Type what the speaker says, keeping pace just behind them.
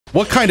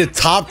What kind of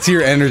top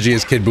tier energy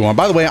is Kid Buu on?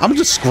 By the way, I'm gonna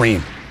just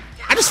scream.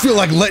 I just feel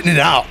like letting it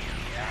out.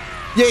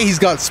 Yeah, he's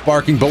got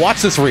sparking, but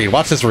watch this read.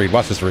 Watch this read.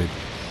 Watch this read.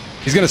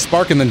 He's gonna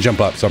spark and then jump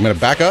up. So I'm gonna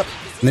back up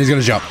and then he's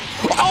gonna jump.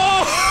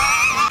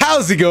 Oh!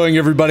 How's it going,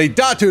 everybody?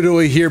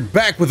 Dotodoya here,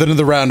 back with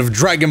another round of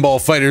Dragonball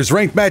FighterZ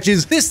ranked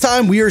matches. This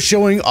time we are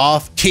showing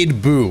off Kid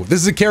Buu.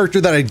 This is a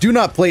character that I do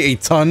not play a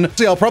ton.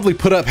 So I'll probably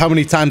put up how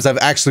many times I've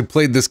actually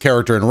played this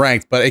character in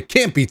ranked, but it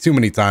can't be too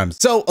many times.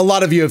 So a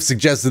lot of you have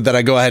suggested that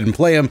I go ahead and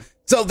play him.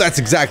 So that's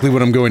exactly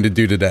what I'm going to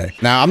do today.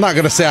 Now, I'm not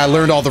gonna say I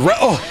learned all the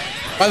oh,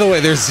 by the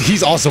way,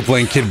 he's also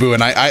playing Kid Buu,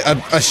 and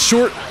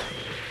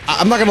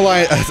I'm not gonna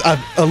lie,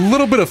 a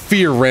little bit of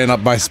fear ran up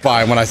my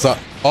spine when I saw,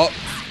 oh.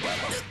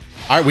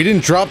 All right, we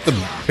didn't drop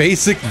the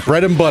basic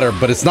bread and butter,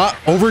 but it's not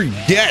over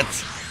yet.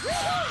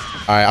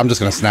 All right, I'm just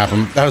gonna snap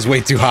him. That was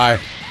way too high.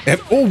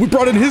 And oh, we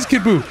brought in his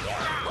Kid Buu.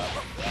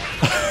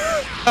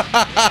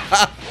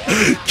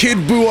 Kid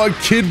Buu on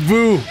Kid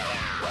Buu.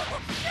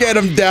 Get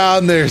him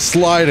down there,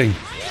 sliding.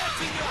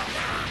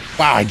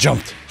 Wow, I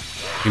jumped.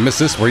 You missed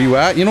this? Where you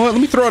at? You know what? Let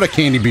me throw out a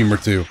candy beam or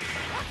two.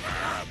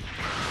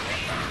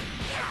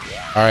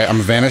 All right,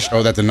 I'm vanished.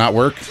 Oh, that did not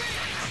work.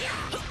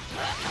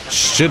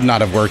 Should not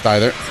have worked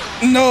either.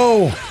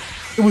 No!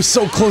 It was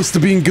so close to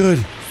being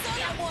good.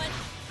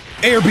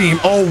 Air beam.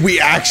 Oh, we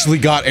actually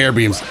got air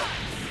beams.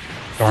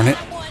 Darn it.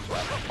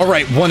 All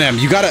right, 1M.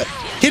 You gotta...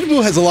 Kid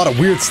Buu has a lot of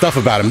weird stuff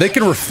about him. They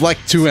can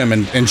reflect to him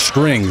in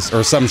strings,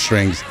 or some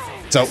strings.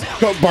 So,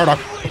 go, Bardock.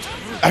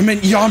 I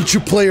meant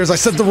Yamcha players. I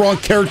said the wrong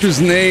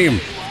character's name.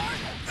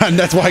 And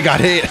that's why I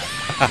got hit.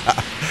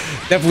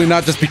 Definitely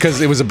not just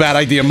because it was a bad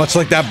idea, much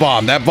like that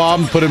bomb. That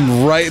bomb put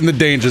him right in the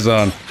danger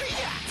zone.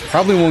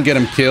 Probably won't get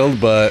him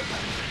killed, but,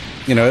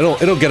 you know,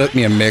 it'll get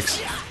me a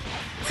mix.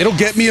 It'll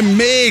get me a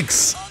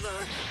mix!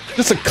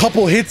 Just a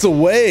couple hits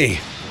away.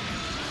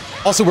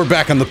 Also, we're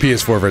back on the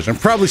PS4 version.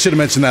 Probably should have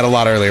mentioned that a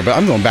lot earlier, but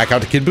I'm going back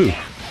out to Kid Buu.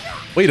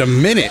 Wait a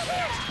minute.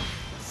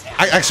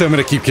 Actually, I'm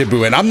gonna keep Kid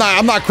Buu in. I'm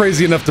not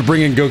crazy enough to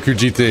bring in Goku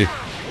GT.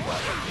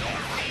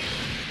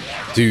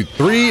 2,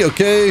 3,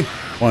 okay.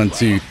 1,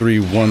 2, 3,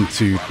 1,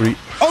 2, 3.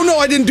 Oh no,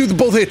 I didn't do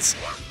both hits.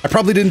 I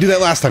probably didn't do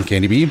that last time.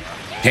 Candy beam.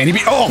 Candy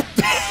beam. Oh!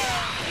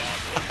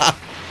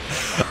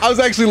 I was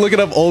actually looking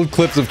up old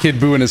clips of Kid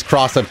Buu and his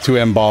cross-up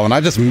 2M ball, and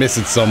I just miss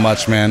it so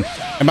much, man.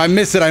 And by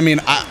miss it, I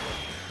mean,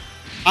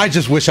 I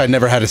just wish I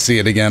never had to see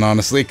it again,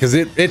 honestly, because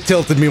it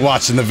tilted me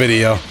watching the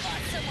video.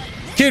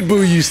 Kid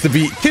Buu used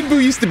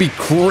to be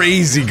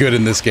crazy good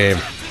in this game.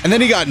 And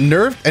then he got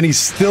nerfed, and he's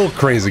still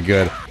crazy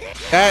good.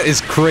 That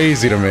is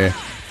crazy to me.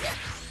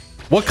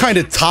 What kind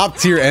of top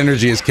tier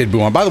energy is Kid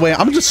Buu on? By the way, I'm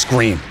gonna just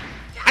scream.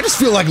 I just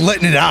feel like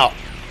letting it out.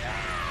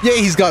 Yeah,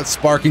 he's got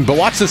sparking, but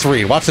watch this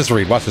read. Watch this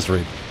read. Watch this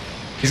read.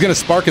 He's gonna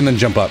spark and then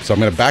jump up. So I'm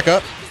gonna back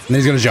up, and then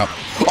he's gonna jump.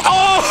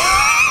 Oh!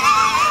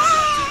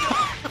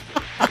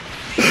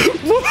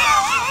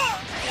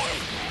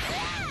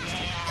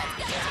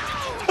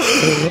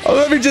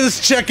 Let me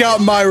just check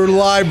out my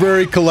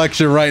library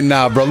collection right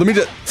now, bro. Let me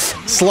just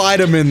slide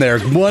him in there.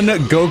 One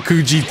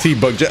Goku GT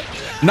book. Just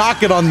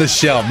knock it on the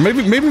shelf.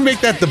 Maybe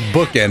make that the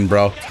bookend,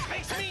 bro.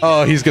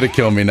 Oh, he's gonna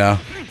kill me now.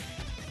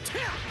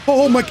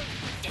 Oh my...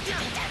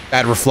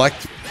 Bad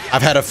reflect.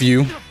 I've had a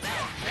few.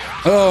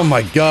 Oh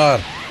my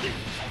god.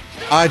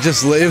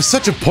 It was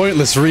such a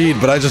pointless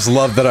read, but I just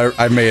love that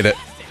I made it.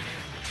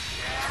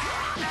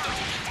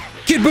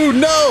 Kid Buu,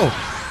 no!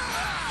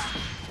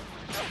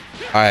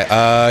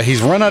 Alright,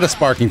 he's run out of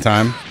sparking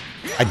time.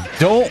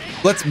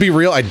 Let's be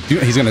real,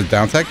 he's gonna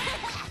down tech.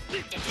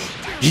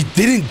 He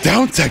didn't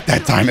down tech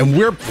that time, and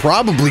we're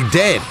probably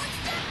dead.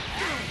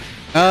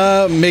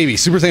 Maybe.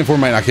 Super Saiyan 4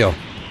 might not kill.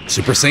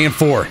 Super Saiyan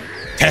 4.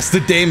 Test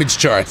the damage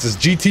charts. Is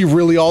GT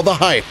really all the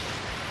hype?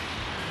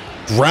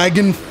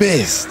 Dragon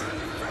Fist.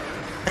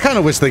 I kind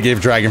of wish they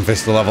gave Dragon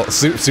Fist a level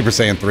Super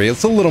Saiyan 3.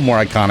 It's a little more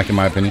iconic in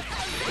my opinion.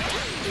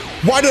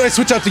 Why did I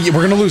switch out to you?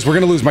 We're gonna lose. We're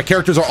gonna lose. My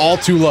characters are all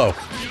too low.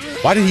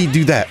 Why did he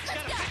do that?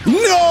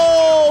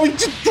 No! He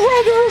just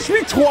Dragon Rushed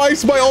me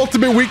twice. My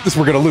ultimate weakness.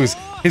 We're gonna lose.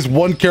 His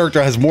one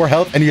character has more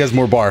health and he has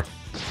more bar.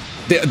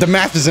 The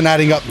math isn't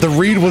adding up. The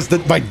read was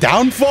my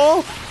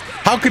downfall?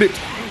 How could it...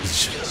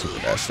 Super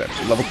dash that.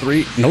 Level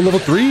 3? No level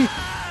 3?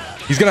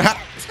 He's gonna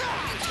have...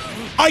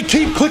 I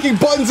keep clicking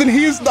buttons and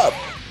he is not...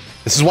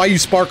 This is why you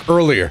spark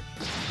earlier.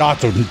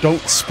 Dato,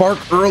 don't spark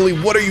early.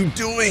 What are you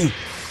doing?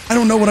 I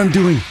don't know what I'm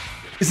doing.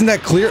 Isn't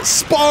that clear?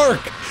 Spark!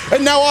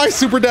 And now I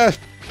super dash.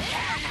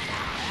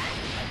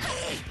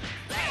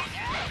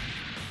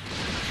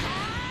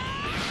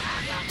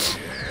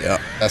 Yeah,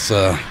 that's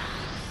how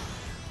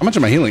much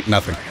am I healing?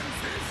 Nothing.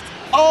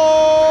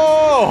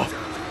 Oh!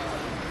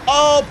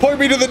 Oh, point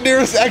me to the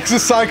nearest exit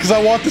sign because I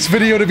want this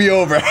video to be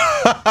over.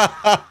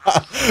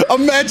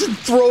 Imagine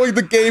throwing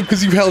the game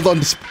because you held on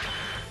to...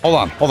 Hold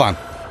on, hold on.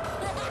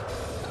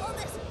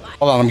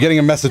 Hold on, I'm getting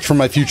a message from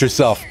my future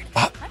self.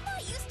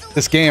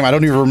 This game, I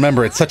don't even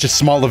remember. It's such a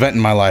small event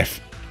in my life.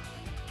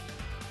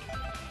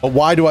 But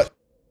why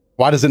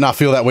does it not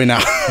feel that way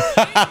now?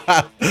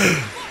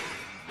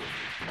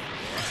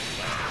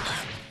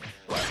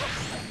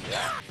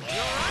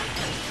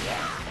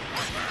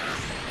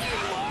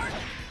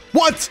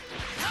 What?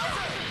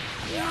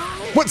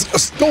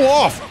 What's... Go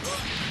off.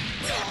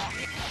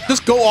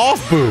 Just go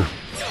off, Boo.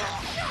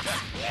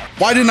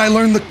 Why didn't I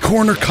learn the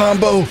corner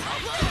combo?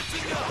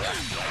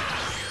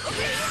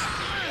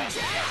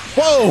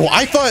 Whoa,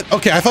 I thought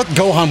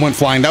Gohan went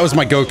flying. That was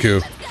my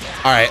Goku.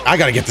 All right, I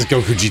gotta get this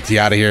Goku GT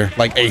out of here.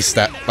 Like,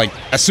 like,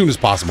 as soon as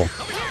possible.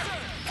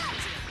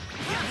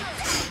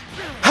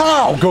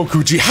 How,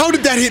 Goku G? How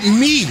did that hit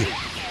me?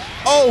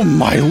 Oh,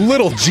 my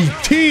little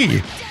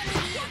GT.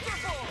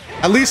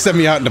 At least send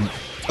me out into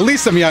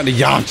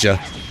Yamcha.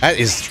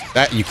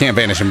 That you can't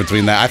vanish in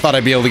between that. I thought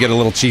I'd be able to get a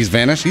little cheese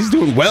vanish. He's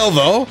doing well,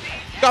 though.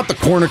 Got the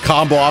corner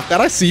combo off that.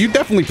 I see you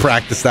definitely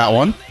practiced that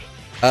one.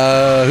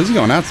 Who's he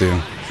going out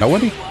to?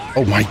 Nobody?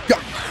 Oh my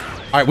god.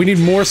 All right, we need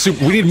more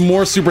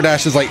super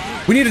dashes. Like,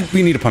 we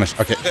need to punish.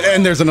 Okay,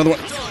 and there's another one.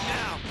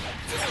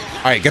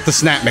 All right, get the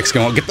snap mix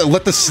going.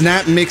 Let the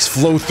snap mix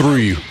flow through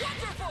you.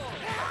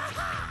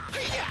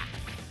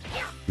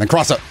 Then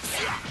cross up.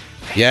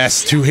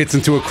 Yes, 2 hits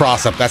into a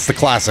cross up. That's the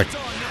classic.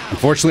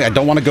 Unfortunately, I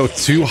don't want to go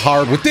too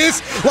hard with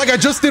this, like I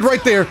just did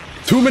right there.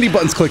 Too many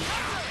buttons clicked.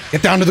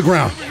 Get down to the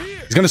ground.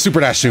 He's gonna super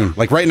dash soon,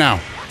 like right now.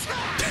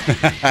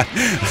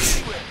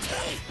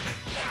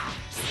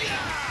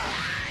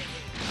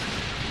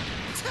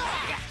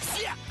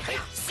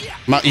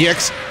 My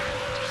EX.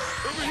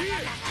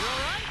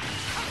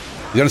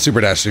 He's gonna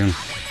super dash soon.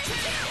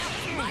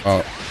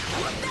 Oh,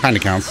 kinda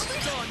counts.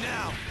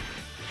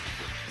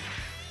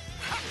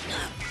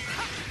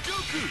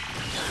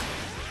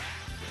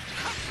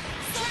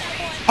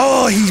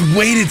 Oh, he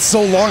waited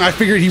so long. I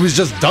figured he was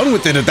just done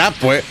with it at that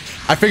point.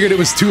 I figured it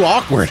was too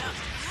awkward.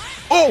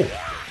 Oh!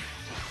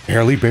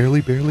 Barely. Woo!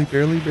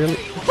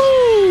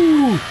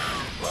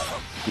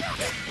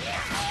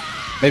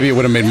 Maybe it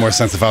would have made more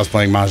sense if I was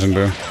playing Majin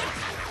Buu.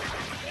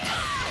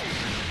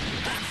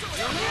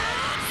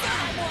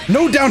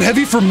 No down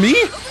heavy for me?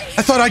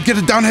 I thought I'd get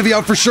a down heavy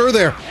out for sure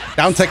there.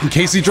 Down tech in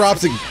case he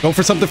drops it. Go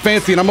for something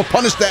fancy and I'm gonna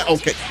punish that.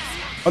 Okay.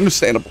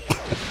 Understandable.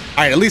 All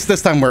right, at least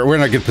this time we're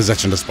in a good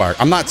position to spark.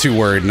 I'm not too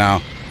worried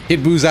now.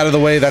 Kid Buu's out of the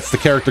way. That's the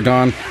character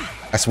gone.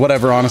 That's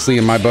whatever, honestly,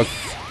 in my book.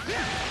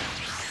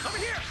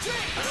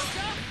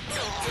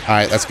 All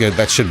right, that's good.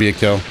 That should be a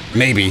kill.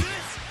 Maybe.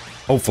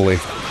 Hopefully.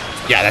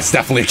 Yeah, that's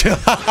definitely a kill.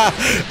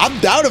 I'm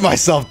doubting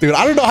myself, dude.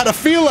 I don't know how to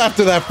feel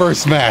after that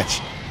first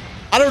match.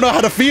 I don't know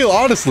how to feel,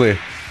 honestly.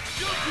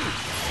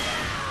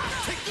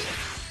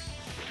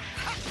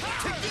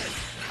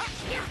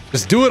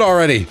 Just do it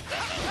already.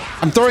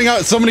 I'm throwing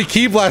out so many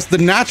ki blasts. The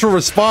natural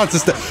response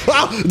is to...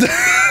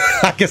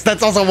 Oh! I guess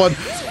that's also one.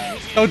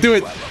 Don't do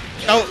it.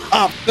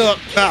 Oh,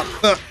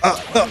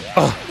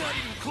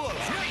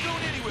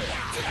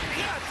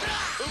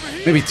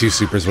 Maybe 2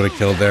 supers would have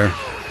killed there.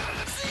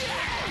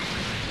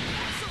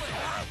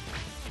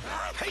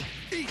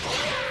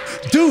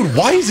 Dude,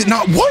 why is it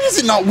not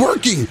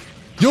working?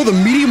 Yo, the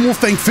medium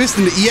Wolfang Fist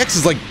and the EX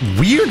is like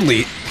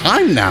weirdly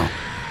timed now.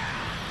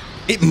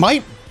 It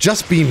might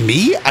just be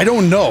me? I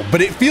don't know,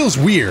 but it feels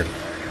weird.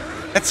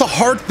 That's a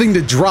hard thing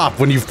to drop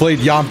when you've played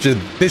Yamcha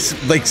this,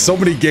 like, so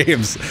many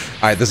games.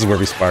 All right, this is where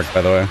we sparked,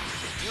 by the way.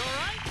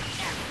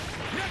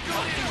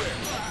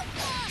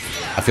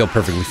 I feel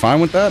perfectly fine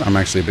with that. I'm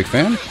actually a big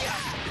fan.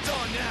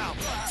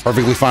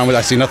 Perfectly fine with it.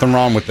 I see nothing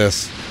wrong with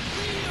this.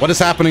 What is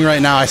happening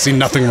right now, I see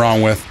nothing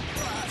wrong with.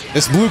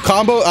 This blue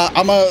combo,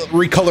 I'm gonna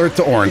recolor it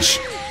to orange.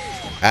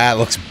 That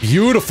looks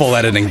beautiful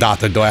editing,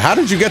 Dotodoya. How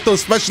did you get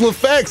those special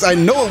effects? I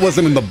know it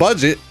wasn't in the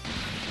budget.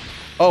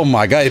 Oh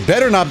my god, it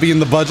better not be in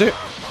the budget.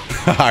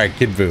 Alright,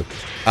 Kid Buu.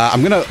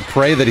 I'm gonna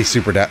pray that he's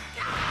super dead.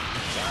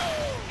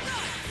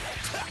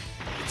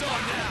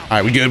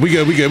 Alright, we good.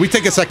 We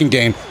take a second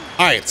game.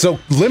 Alright, so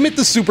limit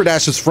the super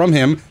dashes from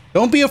him.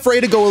 Don't be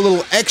afraid to go a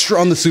little extra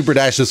on the super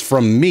dashes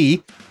from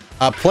me.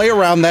 Play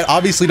around that.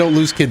 Obviously, don't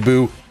lose Kid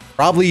Buu.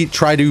 Probably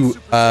try to,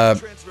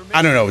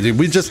 I don't know, dude,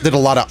 we just did a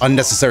lot of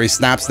unnecessary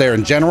snaps there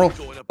in general,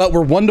 but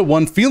we're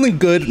 1-to-1, feeling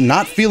good,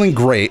 not feeling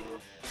great.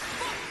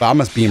 But I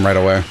must beam right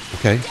away.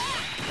 Okay.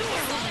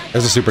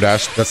 There's a super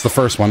dash. That's the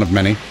first one of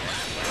many.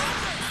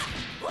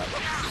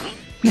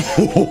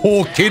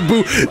 Oh, Kid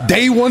Buu,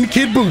 day 1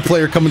 Kid Buu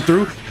player coming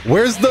through.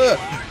 Where's the,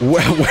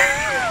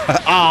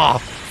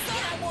 ah.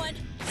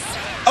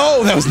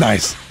 Oh, that was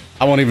nice.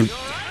 I won't even.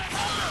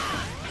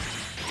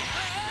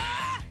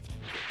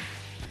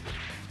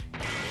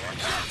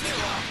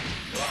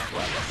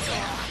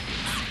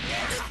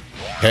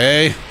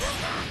 Okay.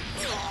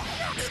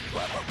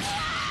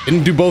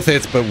 Didn't do both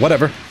hits, but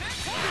whatever.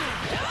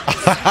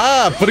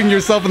 Putting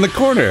yourself in the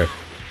corner.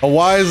 A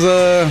wise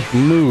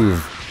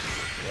move.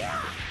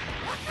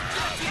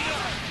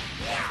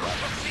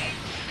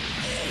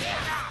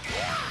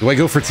 Do I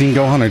go for Teen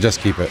Gohan or just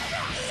keep it?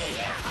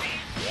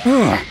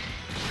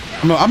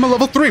 I'm a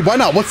level 3. Why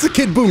not? What's the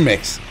Kid Buu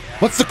mix?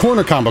 What's the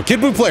corner combo? Kid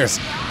Buu players,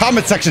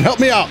 comment section, help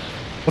me out.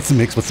 What's the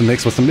mix? What's the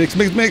mix? What's the mix?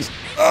 Mix.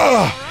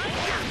 Ugh.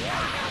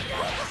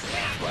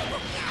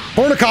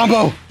 Corner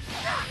combo!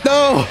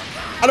 No!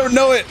 I don't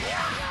know it!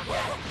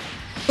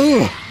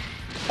 Ugh.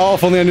 Oh,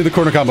 if only I knew the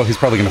corner combo. He's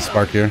probably gonna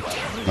spark here.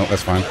 No,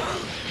 that's fine.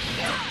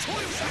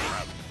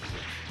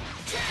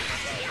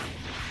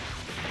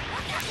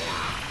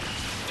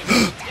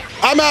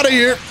 I'm out of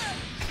here.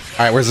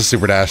 All right, where's the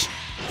super dash?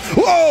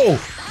 Whoa!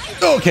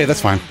 Okay,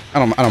 that's fine. I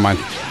don't mind.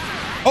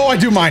 Oh, I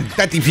do mind.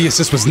 That DP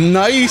assist was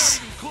nice.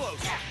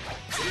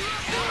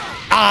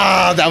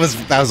 Ah, that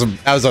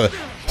was a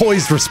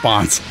poised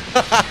response.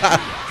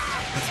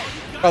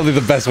 Probably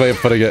the best way of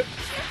putting it.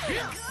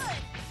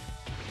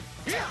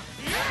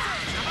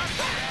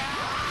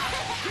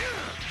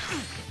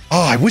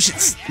 Oh, I wish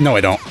it's... No,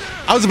 I don't.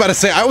 I was about to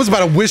say, I was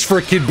about to wish for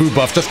a Kid Buu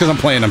buff just because I'm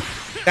playing him.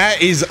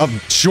 That is a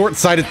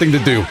short-sighted thing to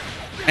do.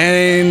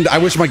 And I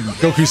wish my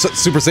Goku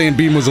Super Saiyan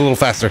beam was a little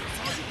faster.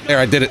 There,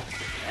 I did it.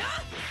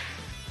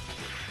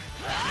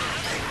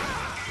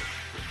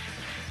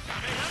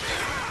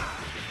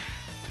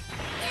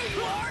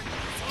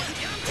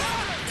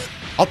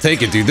 I'll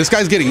take it, dude. This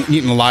guy's getting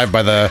eaten alive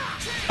by the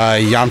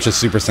Yamcha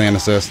Super Saiyan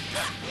assist.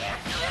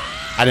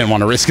 I didn't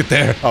want to risk it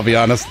there, I'll be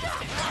honest.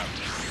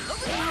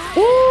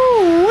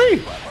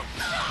 Woo-wee.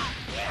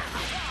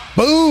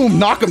 Boom!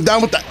 Knock him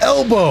down with the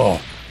elbow.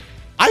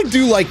 I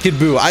do like Kid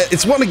Buu.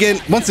 It's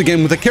once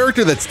again, with a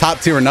character that's top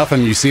tier enough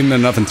and you see him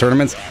enough in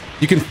tournaments,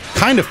 you can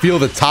kind of feel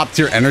the top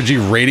tier energy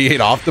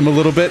radiate off them a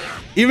little bit.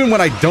 Even when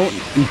I don't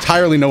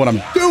entirely know what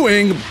I'm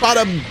doing,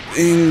 bada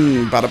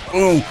bing, bada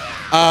boom.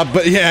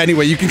 But yeah,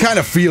 anyway, you can kind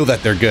of feel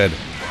that they're good.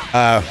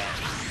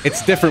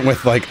 It's different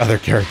with like other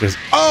characters.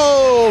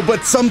 Oh,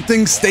 but some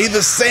things stay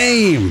the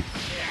same.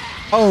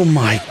 Oh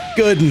my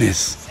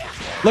goodness.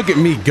 Look at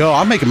me go.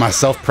 I'm making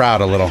myself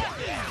proud a little.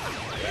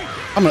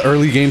 I'm an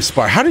early game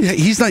spark.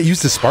 He's not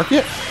used to spark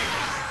yet?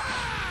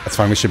 That's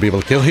fine, we should be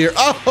able to kill here.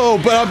 Oh,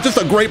 but I'm just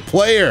a great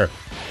player.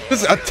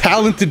 Just a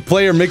talented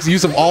player makes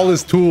use of all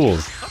his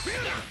tools.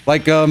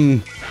 Like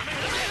Yamcha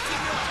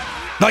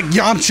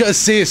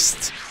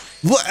assist.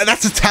 Look,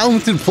 that's a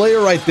talented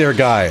player right there,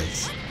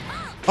 guys.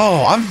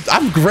 Oh,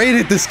 I'm great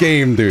at this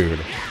game, dude.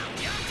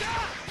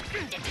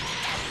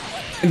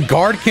 And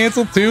guard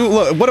cancel too?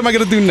 Look, what am I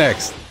gonna do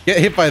next? Get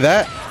hit by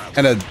that?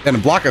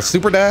 And block a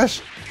super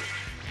dash?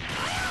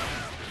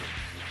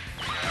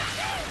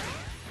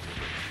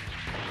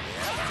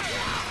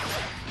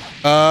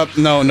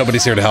 No,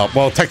 nobody's here to help.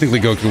 Well, technically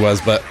Goku was,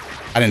 but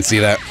I didn't see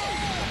that.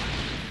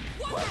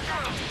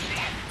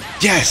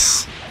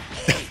 Yes!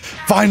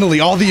 Finally,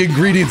 all the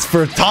ingredients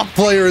for a top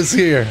player is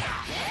here.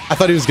 I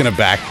thought he was gonna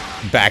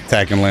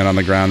backtack and land on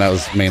the ground. That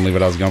was mainly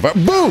what I was going for.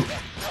 Boom!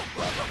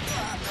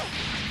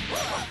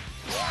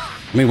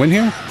 Can we win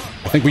here?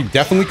 I think we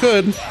definitely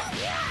could.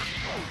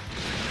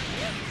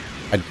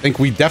 I think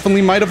we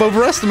definitely might have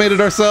overestimated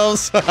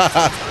ourselves.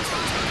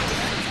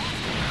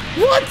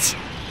 What?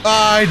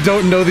 I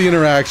don't know the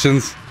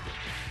interactions.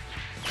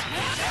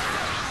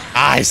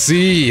 I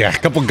see. A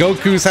couple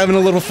Gokus having a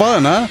little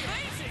fun, huh?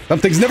 Some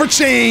things never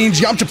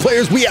change. Yamcha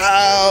players, we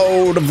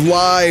out of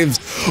lives.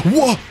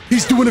 Whoa,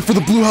 he's doing it for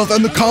the blue health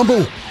and the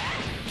combo.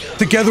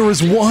 Together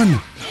as one.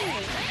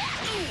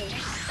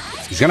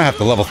 He's gonna have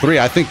to level 3.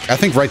 I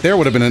think right there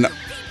would have been an...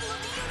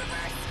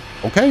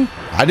 Okay.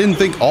 I didn't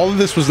think all of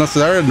this was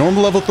necessary. A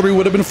normal level 3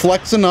 would have been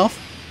flex enough.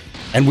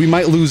 And we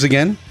might lose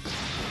again.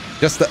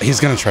 Just that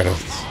he's gonna try to...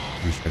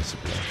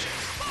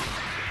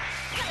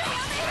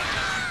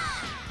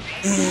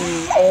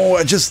 Oh,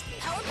 I just...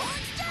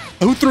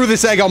 Who threw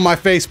this egg on my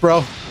face,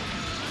 bro?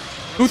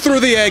 Who threw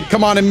the egg?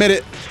 Come on, admit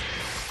it.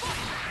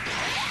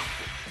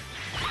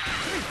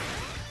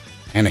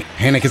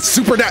 Panic, it's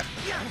super down.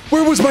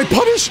 Where was my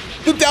punish?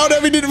 The down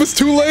heavy did it was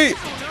too late.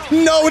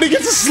 No, and he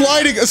gets a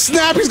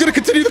snap. He's gonna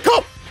continue the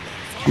comp.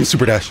 I'm a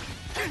super dash.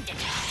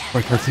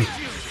 Right, Carthy.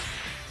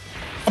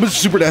 I'm a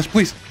super dash,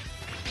 please.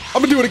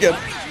 I'm gonna do it again.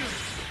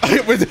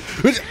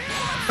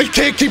 I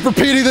can't keep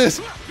repeating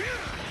this.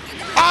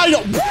 I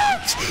don't.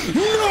 What?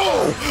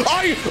 No!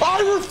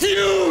 I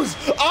refuse!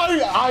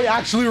 I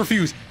actually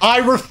refuse. I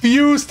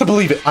refuse to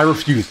believe it. I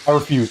refuse.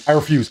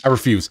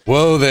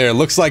 Whoa there.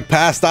 Looks like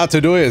past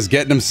Dotodoya is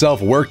getting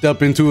himself worked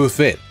up into a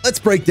fit. Let's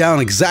break down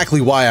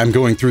exactly why I'm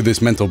going through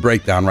this mental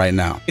breakdown right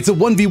now. It's a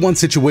 1v1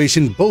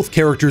 situation. Both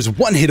characters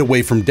one hit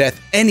away from death.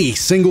 Any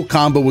single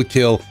combo would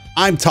kill.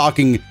 I'm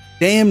talking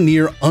damn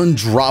near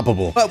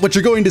undroppable. But what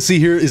you're going to see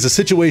here is a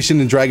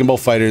situation in Dragonball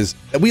FighterZ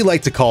that we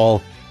like to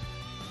call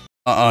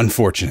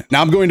unfortunate.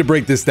 Now I'm going to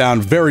break this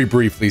down very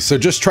briefly, so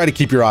just try to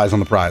keep your eyes on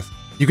the prize.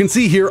 You can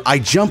see here, I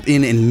jump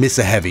in and miss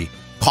a heavy,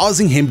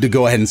 causing him to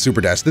go ahead and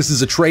super dash. This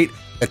is a trait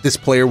that this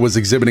player was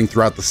exhibiting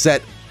throughout the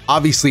set.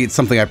 Obviously, it's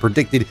something I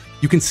predicted.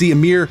 You can see a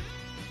mere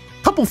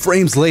couple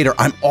frames later,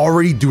 I'm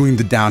already doing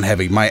the down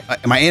heavy. My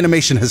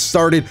animation has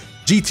started.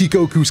 GT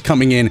Goku's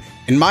coming in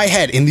my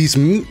head in these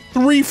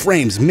 3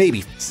 frames,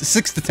 maybe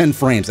 6 to 10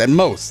 frames at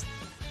most.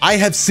 I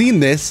have seen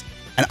this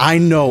and I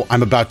know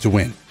I'm about to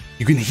win.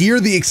 You can hear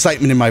the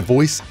excitement in my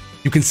voice.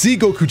 You can see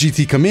Goku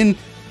GT come in,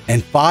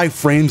 and 5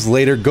 frames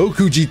later,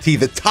 Goku GT,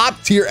 the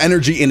top tier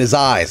energy in his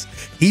eyes.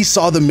 He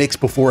saw the mix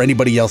before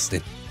anybody else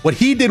did. What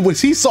he did was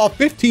he saw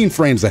 15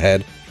 frames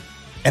ahead,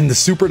 and the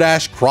super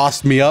dash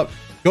crossed me up.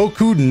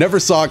 Goku never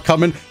saw it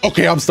coming.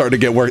 Okay, I'm starting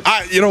to get worried.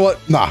 You know what?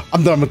 Nah,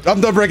 I'm done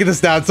breaking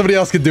this down. Somebody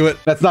else can do it.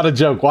 That's not a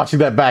joke. Watching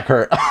that back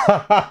hurt.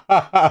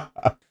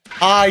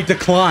 I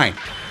decline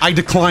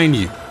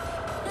you.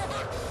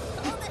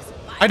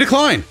 I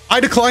decline.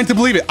 I decline to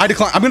believe it. I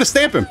decline. I'm gonna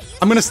stamp him.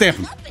 I'm gonna stamp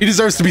him. He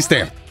deserves to be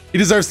stamped. He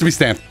deserves to be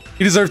stamped.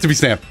 He deserves to be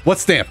stamped. What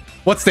stamp?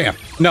 What stamp?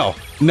 No,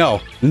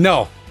 no,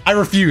 no. I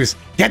refuse.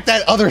 Get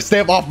that other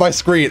stamp off my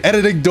screen.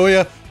 Editing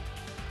Doya.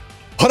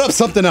 Put up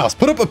something else.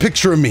 Put up a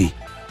picture of me.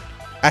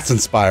 That's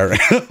inspiring.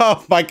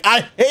 Oh my,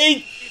 I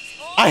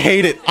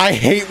hate it. I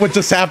hate what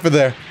just happened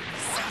there.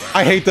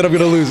 I hate that I'm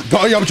gonna lose. Go,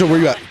 Yamcha, where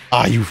you at?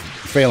 Ah, you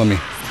failing me.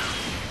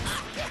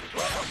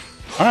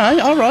 All right,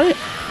 all right.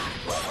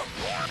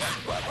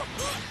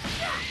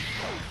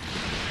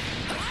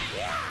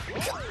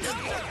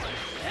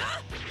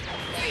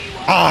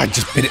 Ah, I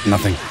just bit it,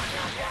 nothing.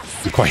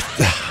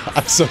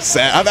 I'm so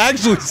sad. I'm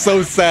actually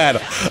so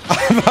sad.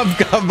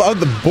 I'm on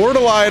the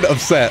borderline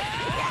upset.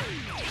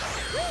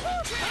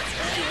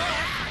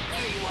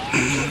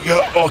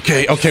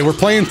 Okay, we're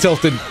playing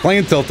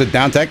tilted.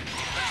 Down tech.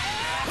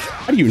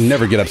 How do you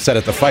never get upset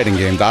at the fighting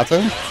game,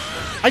 Dato?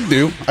 I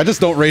do. I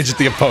just don't rage at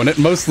the opponent.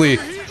 Mostly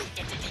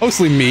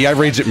me. I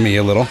rage at me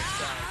a little.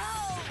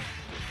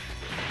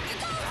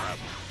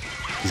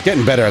 He's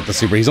getting better at the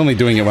super. He's only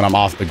doing it when I'm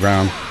off the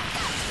ground.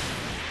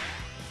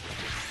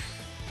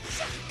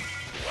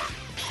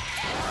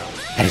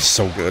 That is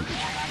so good.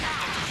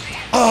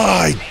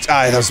 Oh,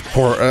 that was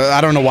poor.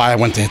 I don't know why I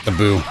went to hit the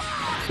boo.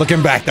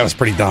 Looking back, that was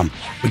pretty dumb.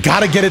 We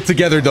gotta get it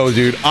together, though,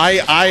 dude.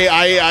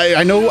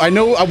 I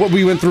know what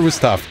we went through was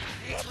tough.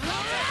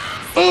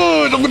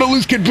 Oh, I'm gonna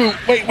lose Kid Boo.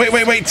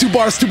 Wait. 2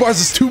 bars. 2 bars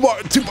is 2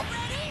 bars.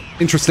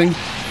 Interesting.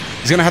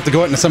 He's gonna have to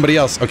go into somebody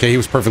else. Okay, he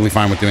was perfectly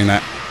fine with doing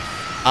that.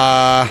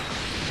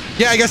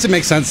 Yeah, I guess it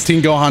makes sense.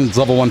 Teen Gohan's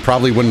level 1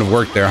 probably wouldn't have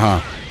worked there, huh?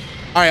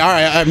 All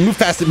right. Move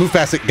past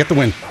it. Get the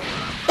win.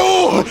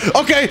 Oh,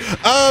 okay.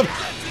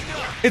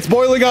 It's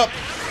boiling up.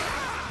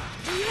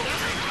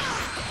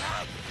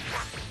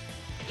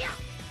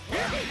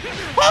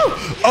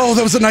 Oh,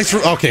 that was a nice.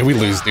 Okay, we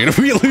lose, dude.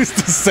 We lose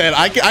the set.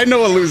 I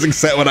know a losing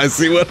set when I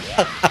see one.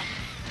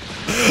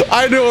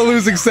 I know a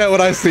losing set when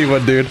I see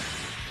one, dude.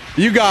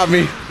 You got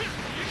me.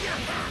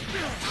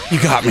 You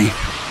got me.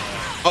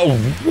 Oh,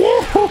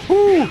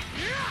 woo-hoo-hoo.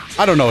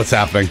 I don't know what's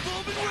happening.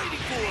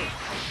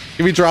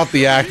 Can we drop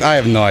the act? I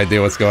have no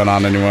idea what's going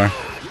on anymore.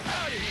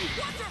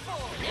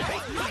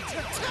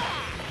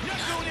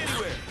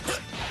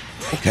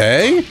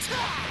 Okay.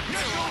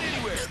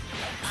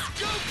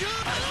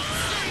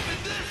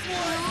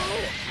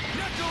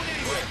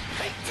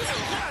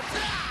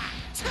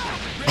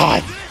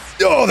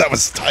 Oh, that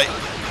was tight.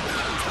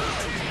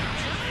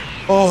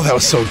 Oh, that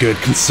was so good.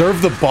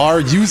 Conserve the bar.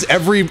 Use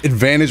every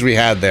advantage we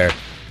had there.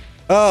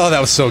 Oh, that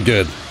was so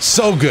good.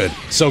 So good.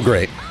 So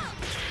great.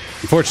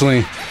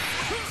 Unfortunately.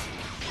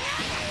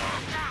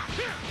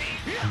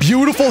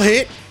 Beautiful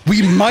hit.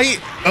 We might...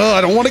 Oh,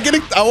 I don't want to get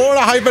it... I don't want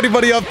to hype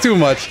anybody up too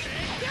much.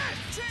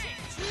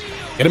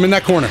 Get him in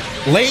that corner.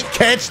 Late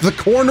catch. The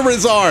corner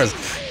is ours.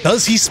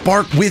 Does he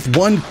spark with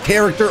 1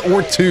 character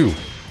or 2?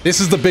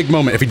 This is the big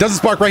moment. If he doesn't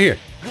spark right here.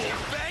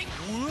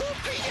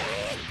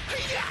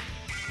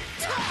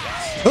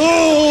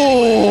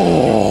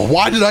 Oh,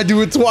 why did I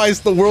do it twice?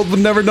 The world would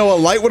never know. A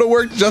light would have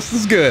worked just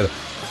as good.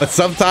 But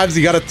sometimes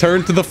you got to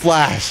turn to the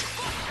flash.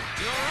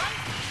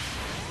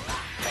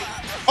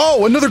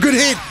 Oh, another good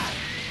hit.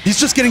 He's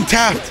just getting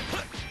tapped.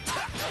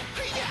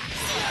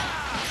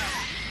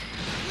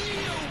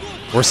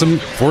 Force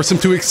him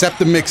to accept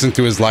the mix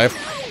into his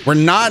life. We're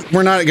not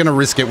gonna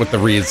risk it with the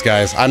reads,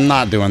 guys. I'm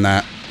not doing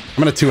that.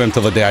 I'm gonna 2M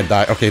till the day I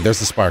die. Okay, there's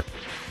the spark.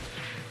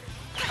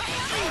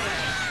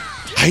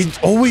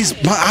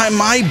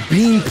 My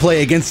beam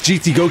play against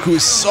GT Goku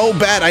is so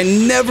bad. I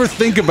never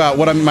think about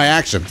my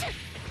actions.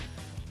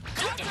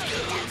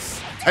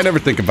 I never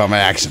think about my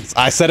actions.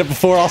 I said it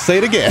before, I'll say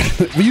it again.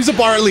 We use a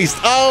bar at least.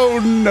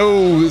 Oh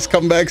no, this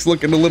comeback's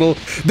looking a little...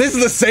 This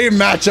is the same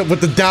matchup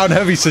with the down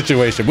heavy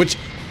situation, which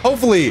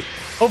hopefully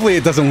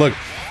it doesn't look...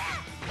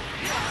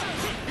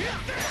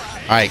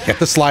 All right, get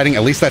the sliding.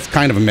 At least that's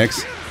kind of a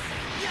mix.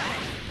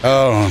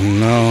 Oh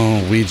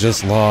no, we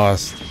just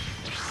lost.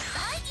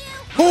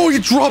 Oh, you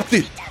dropped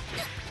it.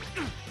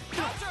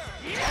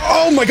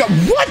 Oh my god,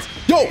 what?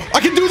 Yo, I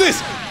can do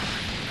this.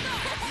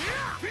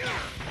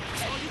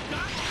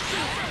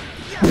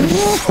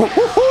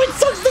 It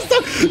sucks to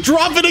stop.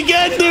 Drop it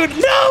again, dude.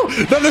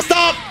 No,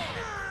 stop.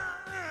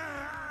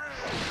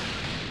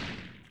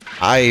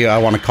 I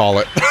want to call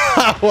it.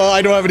 Well,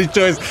 I don't have any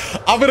choice.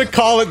 I'm going to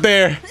call it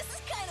there.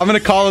 I'm going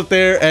to call it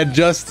there and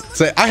just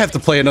say I have to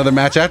play another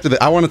match after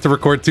that. I wanted to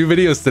record 2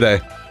 videos today.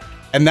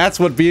 And that's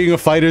what being a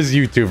FighterZ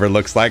YouTuber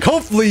looks like.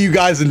 Hopefully you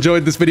guys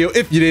enjoyed this video.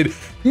 If you did,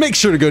 make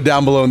sure to go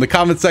down below in the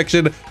comment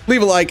section,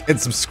 leave a like and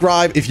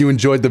subscribe if you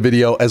enjoyed the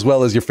video, as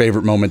well as your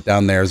favorite moment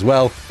down there as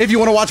well. If you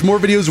want to watch more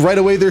videos right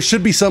away, there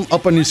should be some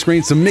up on your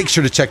screen, so make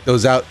sure to check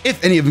those out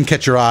if any of them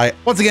catch your eye.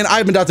 Once again,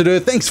 I've been Dotodoya.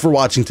 Thanks for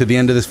watching to the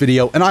end of this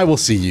video, and I will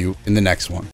see you in the next one.